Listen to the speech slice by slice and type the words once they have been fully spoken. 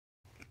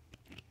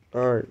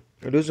Alright.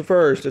 Introducing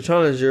first, the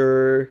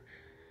challenger.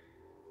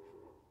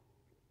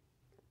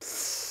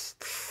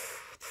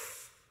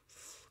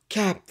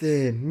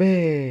 Captain,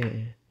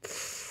 man.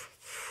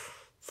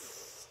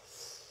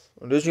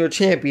 Introducing your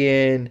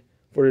champion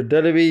for the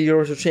WWE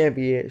Universal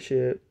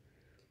Championship.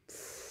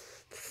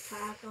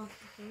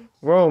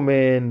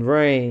 Roman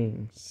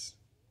Reigns.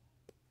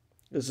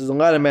 This is a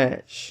ladder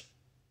match.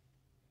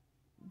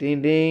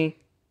 Ding ding.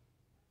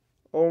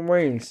 Roman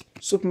Reigns.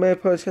 Superman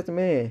punch Captain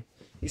Man.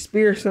 He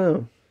spears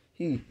him.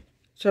 He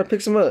try to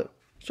pick him up.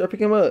 Try to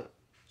pick him up.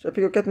 Try to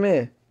pick up Captain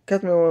Man.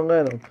 Captain Man won't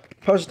let him.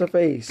 Punch in the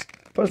face.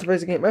 Punch in the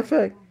face again. Matter of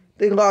fact,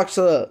 they locks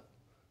up.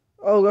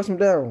 Oh, got him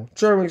down.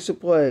 German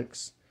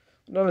suplex.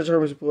 Another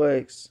German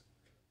suplex.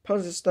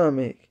 Punch his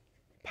stomach.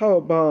 Power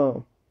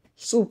bomb.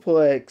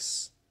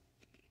 Suplex.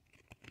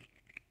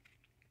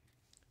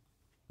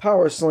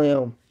 Power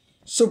slam.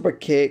 Super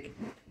kick.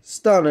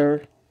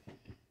 Stunner.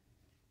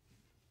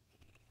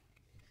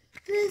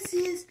 This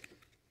is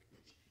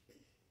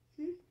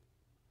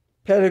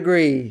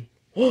Pedigree.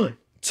 1,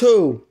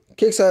 2.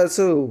 Kicks out of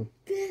 2.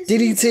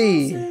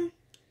 DDT. Awesome.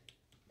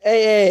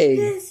 AA.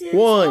 This is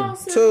 1,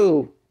 awesome.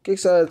 2.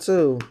 Kicks out of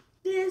 2.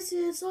 This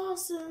is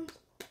awesome.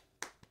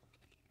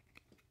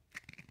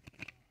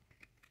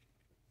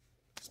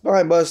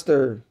 Spine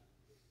buster.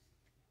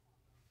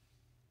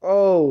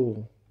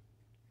 Oh.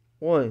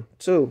 1,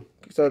 2.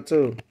 Kicks out of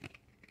 2.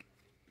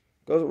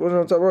 Goes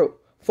on top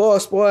rope. Fall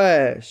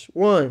splash.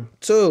 1,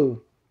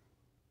 2.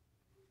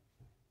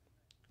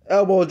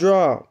 Elbow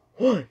drop.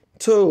 1,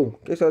 2.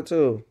 Kicks out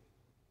 2.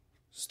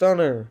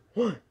 Stunner.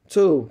 1,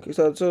 2. Kicks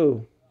out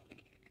 2.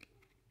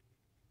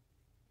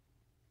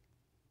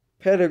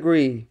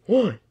 Pedigree.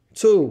 1,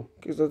 2.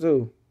 Kicks out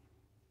 2.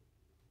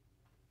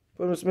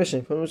 Put him in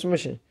submission. Put him in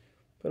submission.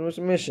 Put him in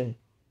submission.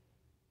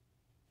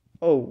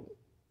 Oh.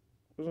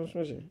 Put him in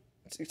submission.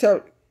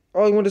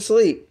 Oh, he went to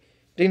sleep.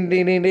 Ding,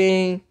 ding, ding,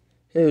 ding.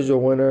 Here's your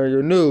winner.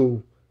 Your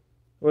new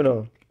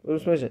winner. Put him in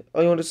submission.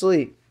 Oh, he went to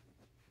sleep.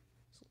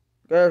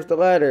 Grabs the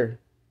ladder.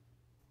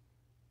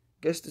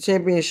 Gets the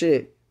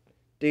championship.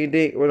 Ding,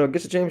 ding. Well, no,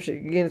 gets the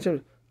championship. Getting the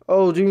championship.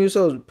 Oh, Jimmy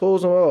Uso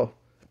pulls him off.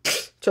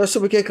 Try to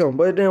super kick him,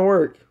 but it didn't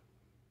work.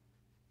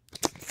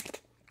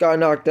 Got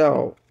knocked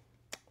out.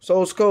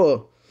 Soul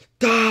Skull.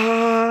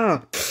 Da!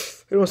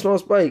 Hit him a small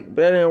spike,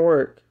 but that didn't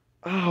work.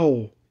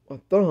 Ow. My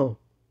thumb.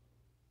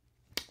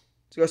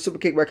 So got super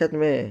kick by Captain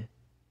Man.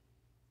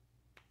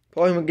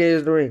 Paul Heyman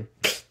gets the ring.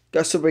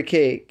 Got super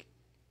kick.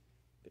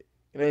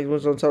 And then he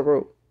was on top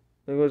rope.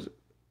 Then he was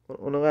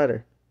on the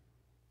ladder.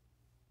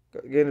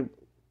 Getting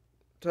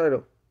the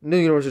title. New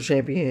Universal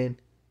Champion.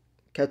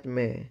 Captain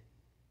Man.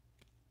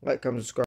 Like, comment, subscribe.